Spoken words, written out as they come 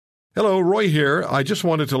Hello, Roy here. I just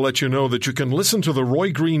wanted to let you know that you can listen to The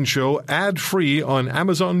Roy Green Show ad-free on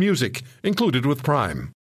Amazon Music, included with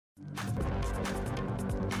Prime.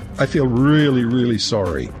 I feel really, really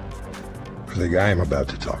sorry for the guy I'm about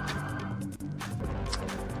to talk to.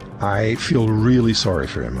 I feel really sorry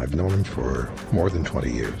for him. I've known him for more than 20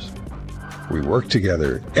 years. We worked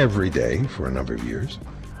together every day for a number of years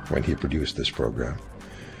when he produced this program.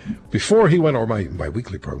 Before he went, or my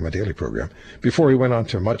weekly program, my daily program, before he went on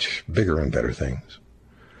to much bigger and better things.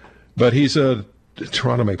 But he's a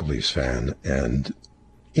Toronto Maple Leafs fan, and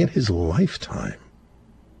in his lifetime,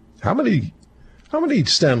 how many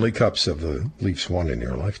Stanley Cups have the Leafs won in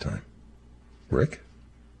your lifetime? Rick?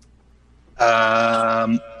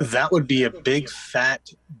 That would be a big fat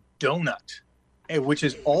donut, which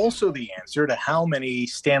is also the answer to how many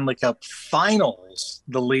Stanley Cup finals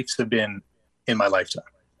the Leafs have been in my lifetime.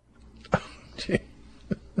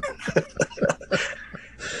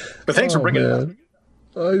 But thanks for bringing it up.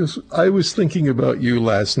 I was thinking about you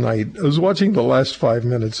last night. I was watching the last 5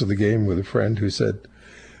 minutes of the game with a friend who said,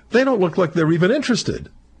 they don't look like they're even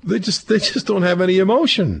interested. They just don't have any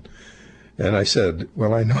emotion. And I said,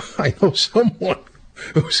 well, I know someone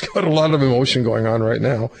who's got a lot of emotion going on right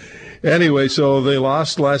now. Anyway, so they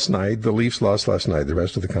lost last night. The Leafs lost last night. The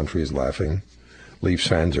rest of the country is laughing. Leafs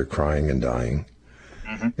fans are crying and dying.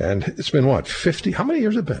 Mm-hmm. And it's been what, 50? How many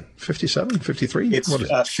years has it been? 57, 53? It's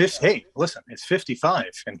 50. Hey, listen, it's 55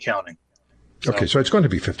 and counting. So. Okay, so it's going to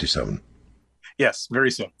be 57. Yes,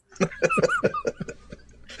 very soon.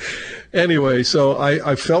 Anyway, so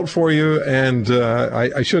I felt for you, and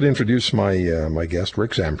I should introduce my guest,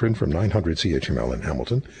 Rick Zamperin from 900 CHML in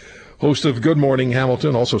Hamilton, host of Good Morning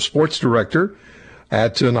Hamilton, also sports director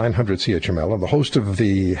at 900 CHML, and the host of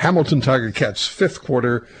the Hamilton Tiger Cats fifth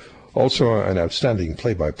quarter. Also an outstanding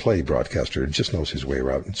play-by-play broadcaster, just knows his way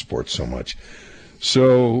around in sports so much.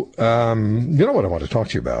 So, you know what I want to talk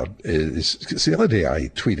to you about is the other day I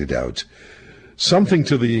tweeted out something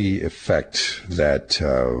to the effect that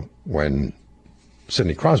when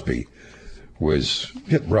Sidney Crosby was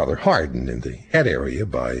hit rather hard in the head area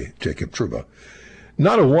by Jacob Trouba,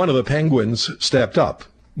 not a one of the Penguins stepped up.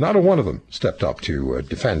 Not a one of them stepped up to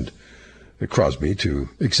defend Crosby, to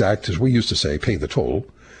exact, as we used to say, pay the toll.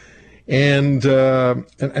 And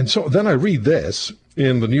so then I read this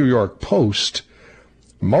in the New York Post.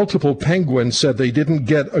 Multiple Penguins said they didn't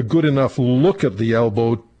get a good enough look at the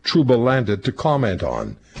elbow Trouba landed to comment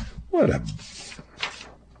on. What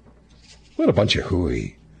a bunch of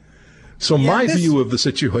hooey. So yeah, my view of the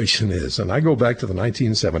situation is, and I go back to the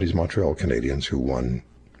 1970s Montreal Canadiens, who won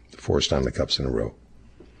 4 Stanley Cups in a row,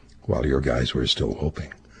 while your guys were still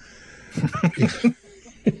hoping.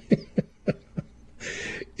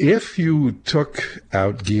 If you took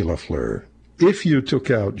out Guy Lafleur, if you took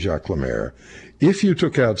out Jacques Lemaire, if you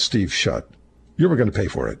took out Steve Shutt, you were going to pay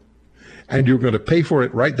for it. And you were going to pay for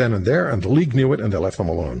it right then and there, and the league knew it, and they left them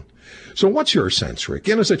alone. So what's your sense, Rick,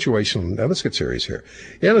 in a situation, now let's get serious here,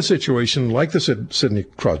 in a situation like the Sidney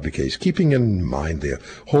Crosby case, keeping in mind the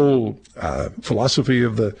whole philosophy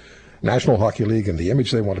of the National Hockey League and the image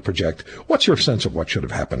they want to project, what's your sense of what should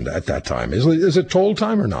have happened at that time? Is it toll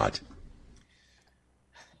time or not?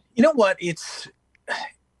 You know what?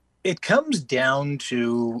 It comes down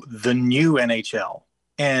to the new NHL.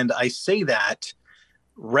 And I say that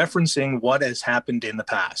referencing what has happened in the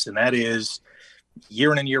past. And that is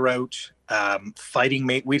year in and year out, fighting.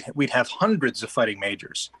 We'd have hundreds of fighting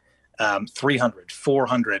majors, 300,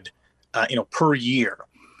 400, per year.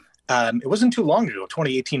 It wasn't too long ago,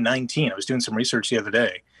 2018-19. I was doing some research the other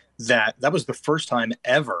day that was the first time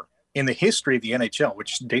ever in the history of the NHL,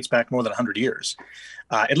 which dates back more than 100 years,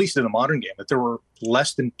 at least in the modern game, that there were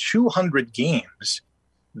less than 200 games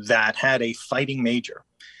that had a fighting major.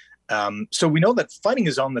 So we know that fighting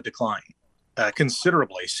is on the decline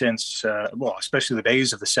considerably since, especially the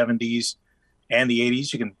days of the 70s and the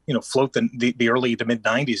 80s. You can, float the early to mid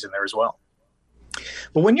 90s in there as well.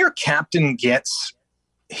 But when your captain gets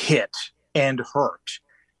hit and hurt,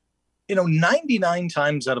 99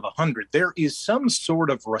 times out of 100, there is some sort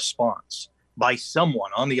of response by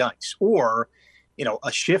someone on the ice, or,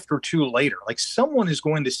 a shift or two later, like someone is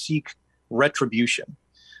going to seek retribution,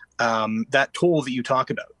 that toll that you talk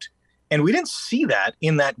about. And we didn't see that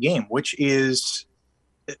in that game, which is,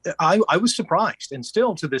 I was surprised, and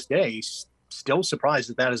still to this day, still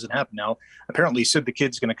surprised that hasn't happened. Now, apparently Sid the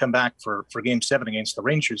Kid's going to come back for Game 7 against the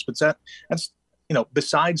Rangers, but that's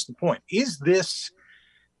besides the point. Is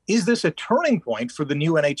this a turning point for the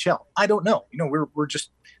new NHL? I don't know. We're just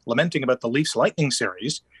lamenting about the Leafs Lightning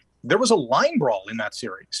series. There was a line brawl in that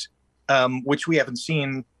series, which we haven't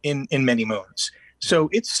seen in many moons. So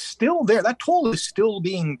it's still there. That toll is still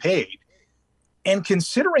being paid. And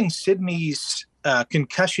considering Sydney's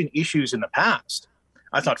concussion issues in the past,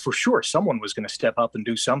 I thought for sure someone was going to step up and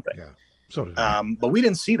do something. Yeah, so did I. But we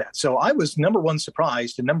didn't see that. So I was, number one,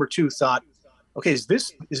 surprised, and number two, thought, okay, is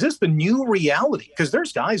this the new reality? Because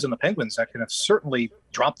there's guys on the Penguins that can have certainly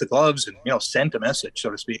dropped the gloves and sent a message, so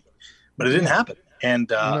to speak, but it didn't happen.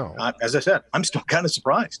 And as I said, I'm still kind of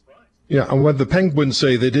surprised. Yeah, and when the Penguins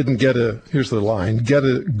say they didn't get a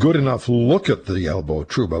good enough look at the elbow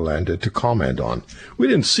Trouba landed to comment on. We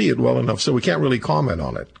didn't see it well enough, so we can't really comment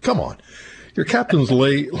on it. Come on. Your captain's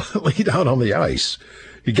laid out on the ice.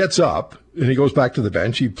 He gets up, and he goes back to the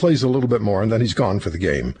bench. He plays a little bit more, and then he's gone for the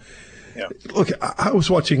game. Yeah. Look, I was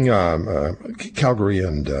watching Calgary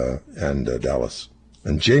and Dallas,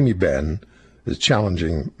 and Jamie Benn is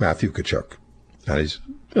challenging Matthew Tkachuk. And he's,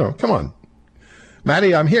 come on.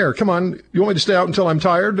 Matty, I'm here. Come on. You want me to stay out until I'm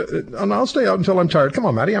tired? And I'll stay out until I'm tired. Come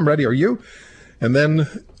on, Matty, I'm ready. Are you? And then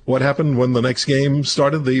what happened when the next game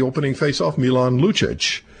started, the opening faceoff? Milan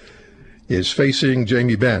Lucic is facing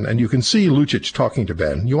Jamie Benn. And you can see Lucic talking to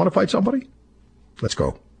Ben. You want to fight somebody? Let's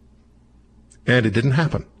go. And it didn't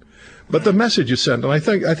happen. But the message is sent. And I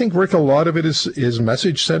think, Rick, a lot of it is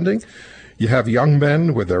message sending. You have young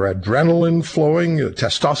men with their adrenaline flowing,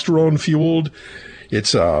 testosterone fueled.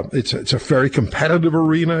 It's a very competitive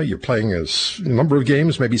arena. You're playing a number of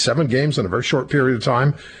games, maybe 7 games in a very short period of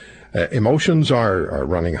time. Emotions are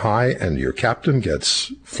running high, and your captain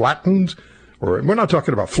gets flattened. Or we're not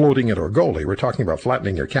talking about floating it or goalie. We're talking about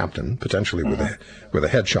flattening your captain potentially with a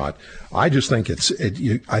headshot. I just think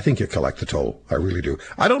I think you collect the toll. I really do.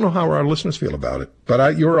 I don't know how our listeners feel about it,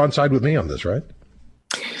 but you're on side with me on this, right?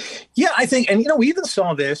 Yeah, I think, and we even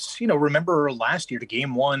saw this, remember last year to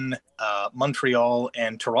game 1, Montreal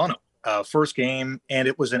and Toronto, first game, and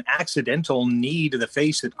it was an accidental knee to the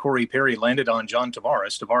face that Corey Perry landed on John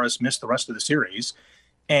Tavares. Tavares missed the rest of the series,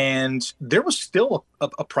 and there was still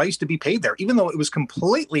a price to be paid there, even though it was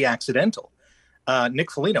completely accidental. Nick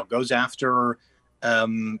Foligno goes after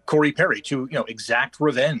Corey Perry to, exact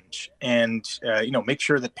revenge and, make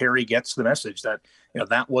sure that Perry gets the message that,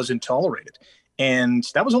 that wasn't tolerated. And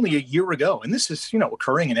that was only a year ago. And this is,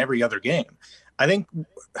 occurring in every other game. I think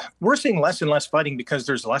we're seeing less and less fighting because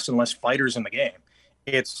there's less and less fighters in the game.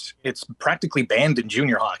 It's practically banned in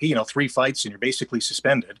junior hockey, 3 fights and you're basically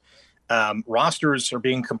suspended. Rosters are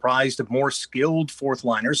being comprised of more skilled fourth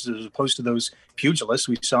liners as opposed to those pugilists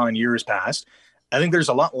we saw in years past. I think there's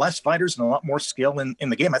a lot less fighters and a lot more skill in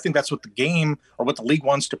the game. I think that's what the game or what the league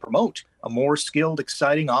wants to promote, a more skilled,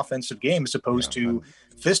 exciting offensive game as opposed to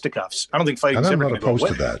fisticuffs. I don't think fighting is ever going to go away. I'm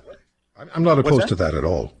not opposed to that. I'm not opposed to that at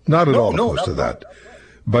all. Not at all opposed to that.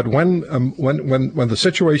 But when the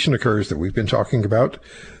situation occurs that we've been talking about,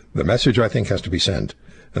 the message, I think, has to be sent.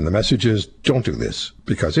 And the message is, don't do this.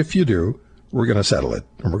 Because if you do, we're going to settle it.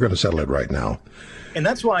 And we're going to settle it right now. And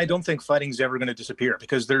that's why I don't think fighting's ever going to disappear.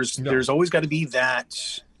 Because there's always got to be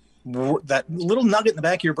that little nugget in the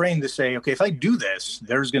back of your brain to say, okay, if I do this,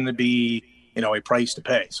 there's going to be, a price to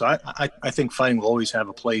pay. So I think fighting will always have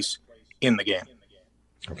a place in the game.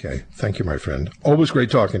 Okay. Thank you, my friend. Always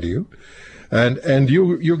great talking to you. And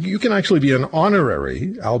you can actually be an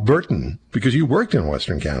honorary Albertan because you worked in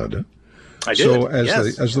Western Canada. I did. So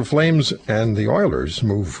as the Flames and the Oilers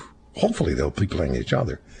move, hopefully they'll be playing each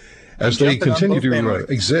other. As they continue to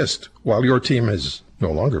exist while your team is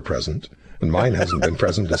no longer present, and mine hasn't been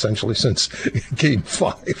present essentially since Game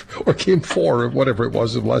 5 or Game 4 or whatever it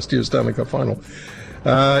was of last year's Stanley Cup Final.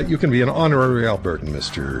 You can be an honorary Albertan,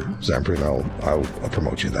 Mr. Zamprin. I'll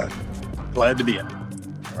promote you that. Glad to be in.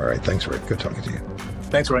 All right. Thanks, Rick. Good talking to you.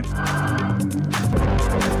 Thanks, Roy.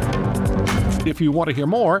 If you want to hear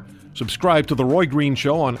more, subscribe to The Roy Green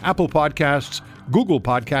Show on Apple Podcasts, Google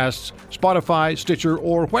Podcasts, Spotify, Stitcher,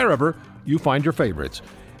 or wherever you find your favorites.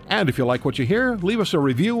 And if you like what you hear, leave us a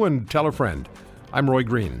review and tell a friend. I'm Roy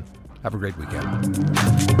Green. Have a great weekend.